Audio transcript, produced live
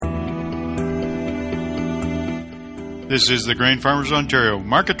This is the Grain Farmers Ontario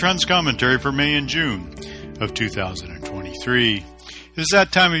Market Trends Commentary for May and June of 2023. It is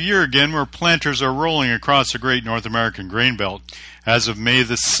that time of year again where planters are rolling across the great North American grain belt. As of May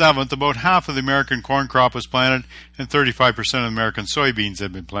the 7th, about half of the American corn crop was planted and 35% of American soybeans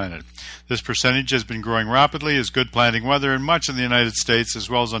have been planted. This percentage has been growing rapidly as good planting weather in much of the United States as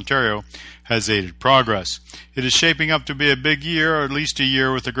well as Ontario has aided progress. It is shaping up to be a big year, or at least a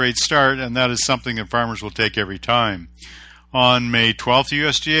year with a great start, and that is something that farmers will take every time. On May 12th, the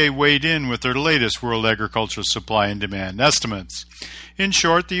USDA weighed in with their latest World Agricultural Supply and Demand estimates. In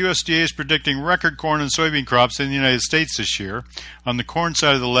short, the USDA is predicting record corn and soybean crops in the United States this year. On the corn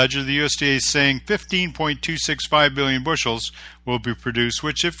side of the ledger, the USDA is saying 15.265 billion bushels will be produced,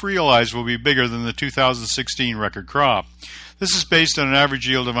 which, if realized, will be bigger than the 2016 record crop. This is based on an average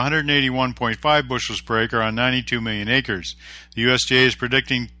yield of 181.5 bushels per acre on 92 million acres. The USDA is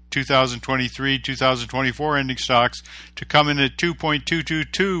predicting 2023-2024 ending stocks to come in at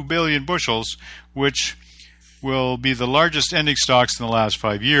 2.222 billion bushels, which will be the largest ending stocks in the last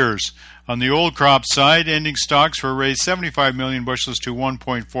 5 years. On the old crop side, ending stocks were raised 75 million bushels to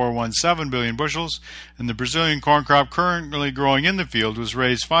 1.417 billion bushels, and the Brazilian corn crop currently growing in the field was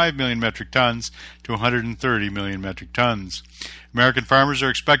raised 5 million metric tons to 130 million metric tons. American farmers are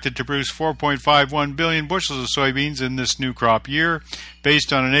expected to produce 4.51 billion bushels of soybeans in this new crop year,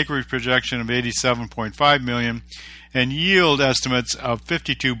 based on an acreage projection of 87.5 million and yield estimates of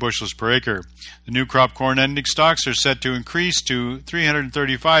 52 bushels per acre. The new crop corn ending stocks are set to increase to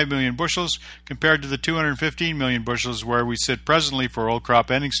 335 million bushels compared to the 215 million bushels where we sit presently for old crop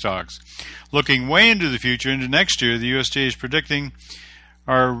ending stocks. Looking way into the future, into next year, the USDA is predicting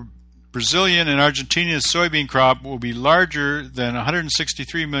our Brazilian and Argentina's soybean crop will be larger than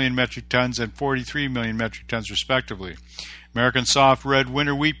 163 million metric tons and 43 million metric tons respectively. American soft red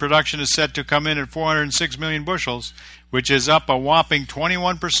winter wheat production is set to come in at 406 million bushels, which is up a whopping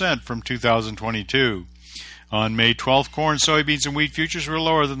 21% from 2022. On May 12th, corn, soybeans, and wheat futures were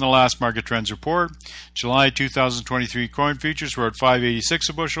lower than the last market trends report. July 2023 corn futures were at $5.86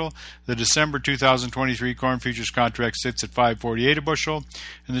 a bushel. The December 2023 corn futures contract sits at $5.48 a bushel.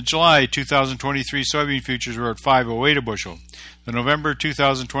 And the July 2023 soybean futures were at $5.08 a bushel. The November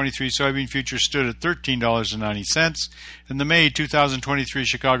 2023 soybean futures stood at $13.90, and the May 2023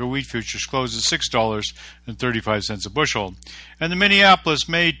 Chicago wheat futures closed at $6.35 a bushel. And the Minneapolis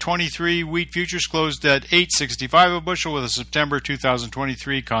May 23 wheat futures closed at $8.65 a bushel, with a September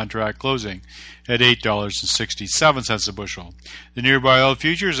 2023 contract closing at $8.67 a bushel. The nearby oil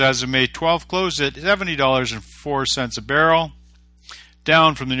futures as of May 12 closed at $70.04 a barrel,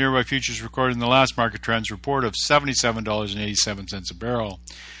 down from the nearby futures recorded in the last market trends report of $77.87 a barrel.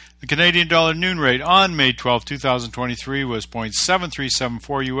 The Canadian dollar noon rate on May 12, 2023 was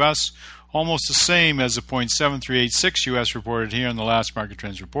 0.7374 U.S., almost the same as the 0.7386 U.S. reported here in the last market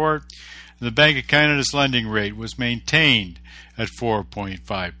trends report. And the Bank of Canada's lending rate was maintained at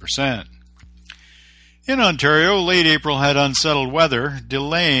 4.5%. In Ontario, late April had unsettled weather,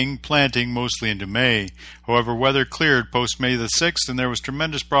 delaying planting mostly into May. However, weather cleared post-May the 6th, and there was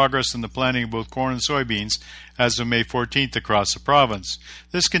tremendous progress in the planting of both corn and soybeans as of May 14th across the province.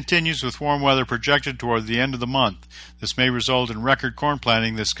 This continues with warm weather projected toward the end of the month. This may result in record corn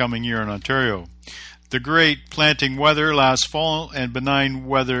planting this coming year in Ontario. The great planting weather last fall and benign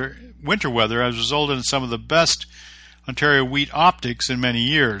winter weather has resulted in some of the best Ontario wheat optics in many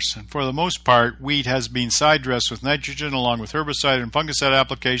years, and for the most part, wheat has been side dressed with nitrogen along with herbicide and fungicide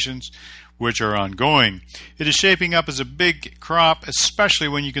applications, which are ongoing. It is shaping up as a big crop, especially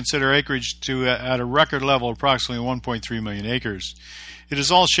when you consider acreage at a record level, approximately 1.3 million acres. It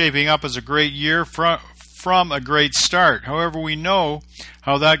is all shaping up as a great year from a great start. However, we know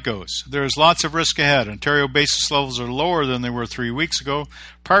how that goes. There is lots of risk ahead. Ontario basis levels are lower than they were 3 weeks ago,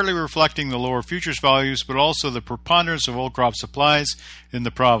 partly reflecting the lower futures values, but also the preponderance of old crop supplies in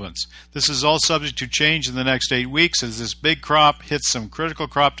the province. This is all subject to change in the next 8 weeks as this big crop hits some critical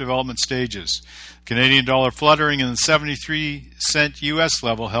crop development stages. Canadian dollar fluttering in the 73-cent U.S.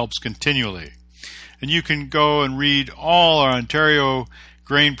 level helps continually. And you can go and read all our Ontario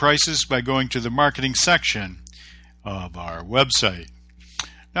grain prices by going to the marketing section of our website.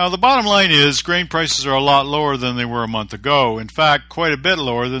 Now, the bottom line is grain prices are a lot lower than they were a month ago. In fact, quite a bit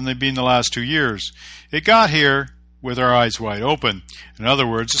lower than they've been the last 2 years. It got here with our eyes wide open. In other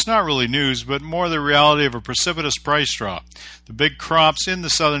words, it's not really news, but more the reality of a precipitous price drop. The big crops in the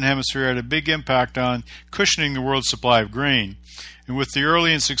southern hemisphere had a big impact on cushioning the world's supply of grain. And with the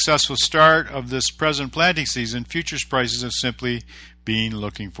early and successful start of this present planting season, futures prices have simply been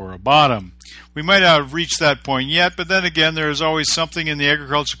looking for a bottom. We might not have reached that point yet, but then again, there is always something in the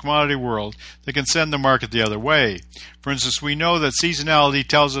agricultural commodity world that can send the market the other way. For instance, we know that seasonality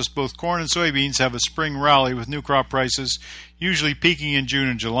tells us both corn and soybeans have a spring rally with new crop prices usually peaking in June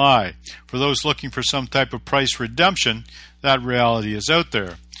and July. For those looking for some type of price redemption, that reality is out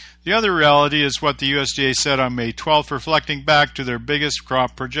there. The other reality is what the USDA said on May 12th, reflecting back to their biggest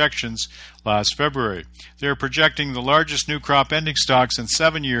crop projections last February. They are projecting the largest new crop ending stocks in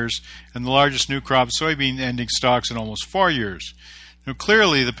 7 years and the largest new crop soybean ending stocks in almost 4 years. Now,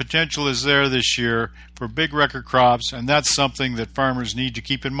 clearly, the potential is there this year for big record crops, and that's something that farmers need to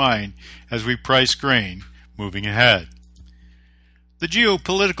keep in mind as we price grain moving ahead. The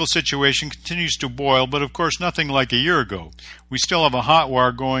geopolitical situation continues to boil, but of course nothing like a year ago. We still have a hot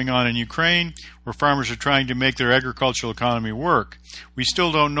war going on in Ukraine, where farmers are trying to make their agricultural economy work. We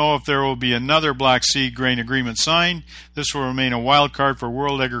still don't know if there will be another Black Sea grain agreement signed. This will remain a wild card for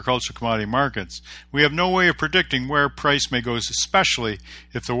world agricultural commodity markets. We have no way of predicting where price may go, especially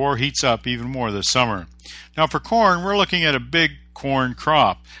if the war heats up even more this summer. Now for corn, we're looking at a big corn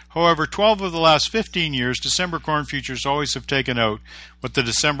crop. However, 12 of the last 15 years, December corn futures always have taken out what the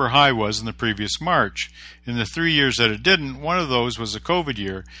December high was in the previous March. In the 3 years that it didn't, one of those was a COVID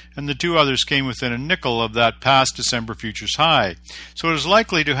year, and the 2 others came within a nickel of that past December futures high. So it is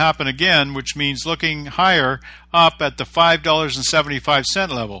likely to happen again, which means looking higher up at the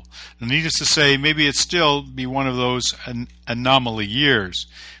 $5.75 level. And needless to say, maybe it still be one of those anomaly years.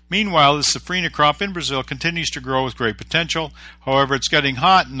 Meanwhile, the safrinha crop in Brazil continues to grow with great potential. However, it's getting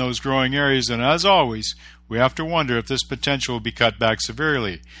hot in those growing areas, and as always, we have to wonder if this potential will be cut back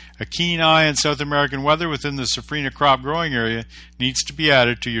severely. A keen eye on South American weather within the safrinha crop growing area needs to be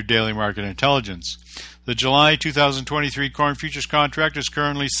added to your daily market intelligence. The July 2023 corn futures contract is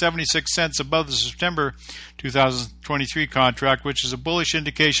currently 76 cents above the September 2023 contract, which is a bullish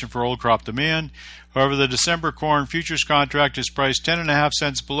indication for old crop demand. However, the December corn futures contract is priced 10.5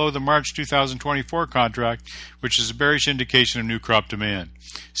 cents below the March 2024 contract, which is a bearish indication of new crop demand.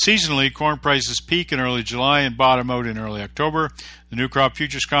 Seasonally, corn prices peak in early July and bottom out in early October. The new crop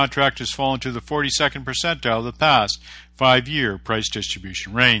futures contract has fallen to the 42nd percentile of the past 5-year price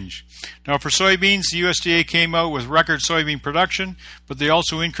distribution range. Now for soybeans, the USDA came out with record soybean production, but they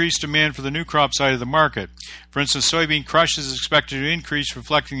also increased demand for the new crop side of the market. For instance, soybean crush is expected to increase,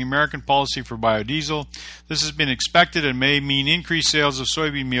 reflecting the American policy for biodiesel. This has been expected and may mean increased sales of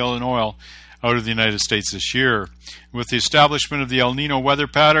soybean meal and oil out of the United States this year. With the establishment of the El Nino weather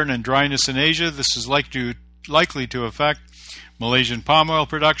pattern and dryness in Asia, this is likely to affect Malaysian palm oil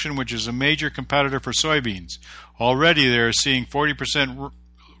production, which is a major competitor for soybeans. Already they are seeing 40%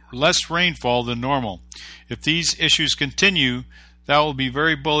 less rainfall than normal. If these issues continue, that will be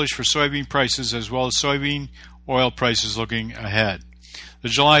very bullish for soybean prices as well as soybean oil prices looking ahead. The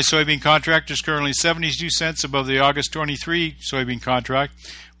July soybean contract is currently 72 cents above the August 23 soybean contract,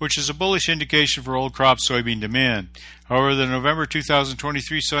 which is a bullish indication for old crop soybean demand. However, the November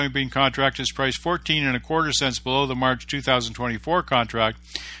 2023 soybean contract is priced 14.25 cents below the March 2024 contract,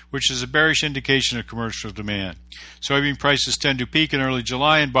 which is a bearish indication of commercial demand. Soybean prices tend to peak in early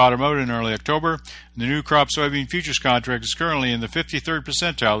July and bottom out in early October. And the new crop soybean futures contract is currently in the 53rd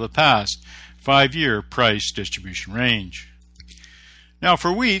percentile of the past 5-year price distribution range. Now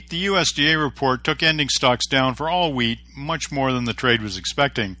for wheat, the USDA report took ending stocks down for all wheat, much more than the trade was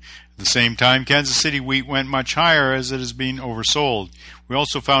expecting. At the same time, Kansas City wheat went much higher as it has been oversold. We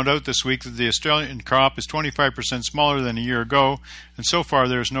also found out this week that the Australian crop is 25% smaller than a year ago, and so far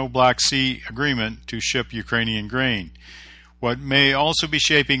there is no Black Sea agreement to ship Ukrainian grain. What may also be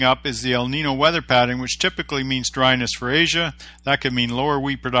shaping up is the El Nino weather pattern, which typically means dryness for Asia. That could mean lower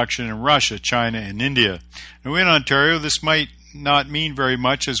wheat production in Russia, China, and India. Now in Ontario, this might not mean very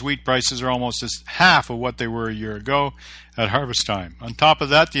much, as wheat prices are almost half of what they were a year ago at harvest time. On top of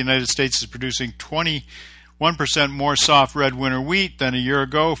that, the United States is producing 21% more soft red winter wheat than a year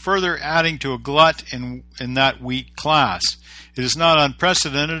ago, further adding to a glut in that wheat class. It is not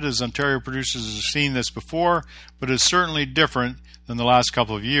unprecedented, as Ontario producers have seen this before, but it is certainly different than the last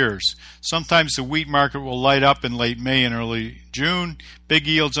couple of years. Sometimes the wheat market will light up in late May and early June. Big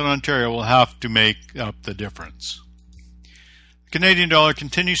yields in Ontario will have to make up the difference. The Canadian dollar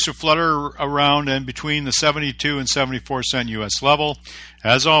continues to flutter around and between the 72 and 74 cent U.S. level.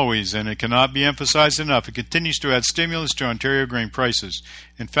 As always, and it cannot be emphasized enough, it continues to add stimulus to Ontario grain prices.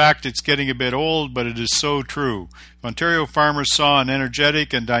 In fact, it's getting a bit old, but it is so true. If Ontario farmers saw an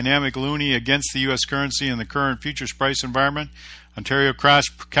energetic and dynamic loonie against the U.S. currency in the current futures price environment, Ontario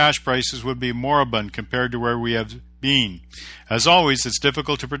cash prices would be moribund compared to where we have bean. As always, it's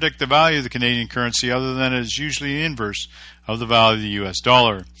difficult to predict the value of the Canadian currency other than it is usually the inverse of the value of the US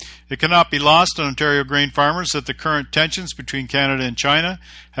dollar. It cannot be lost on Ontario grain farmers that the current tensions between Canada and China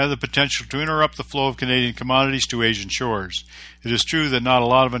have the potential to interrupt the flow of Canadian commodities to Asian shores. It is true that not a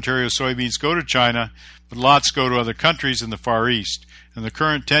lot of Ontario soybeans go to China, but lots go to other countries in the Far East, and the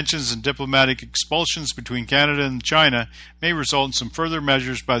current tensions and diplomatic expulsions between Canada and China may result in some further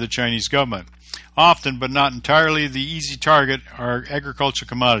measures by the Chinese government. Often, but not entirely, the easy target are agricultural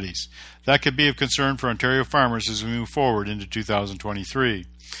commodities. That could be of concern for Ontario farmers as we move forward into 2023.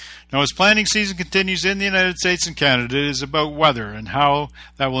 Now, as planting season continues in the United States and Canada, it is about weather and how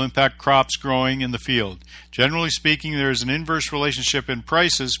that will impact crops growing in the field. Generally speaking, there is an inverse relationship in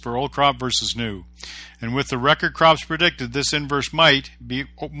prices for old crop versus new. And with the record crops predicted, this inverse might be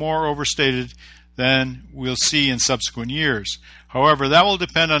more overstated than we'll see in subsequent years. However, that will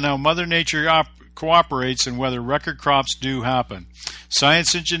depend on how Mother Nature cooperates and whether record crops do happen.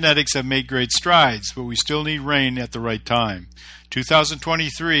 Science and genetics have made great strides, but we still need rain at the right time.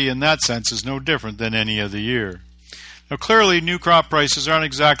 2023, in that sense, is no different than any other year. Now, clearly, new crop prices aren't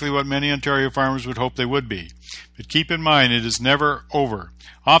exactly what many Ontario farmers would hope they would be. But keep in mind, it is never over.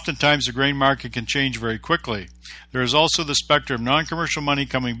 Oftentimes, the grain market can change very quickly. There is also the specter of non-commercial money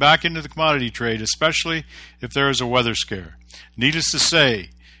coming back into the commodity trade, especially if there is a weather scare. Needless to say,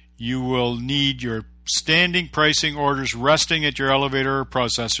 you will need your standing pricing orders resting at your elevator or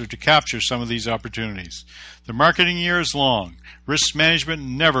processor to capture some of these opportunities. The marketing year is long. Risk management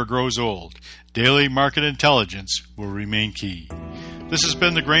never grows old. Daily market intelligence will remain key. This has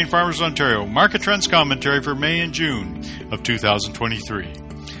been the Grain Farmers of Ontario Market Trends Commentary for May and June of 2023.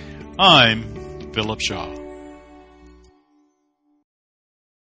 I'm Philip Shaw.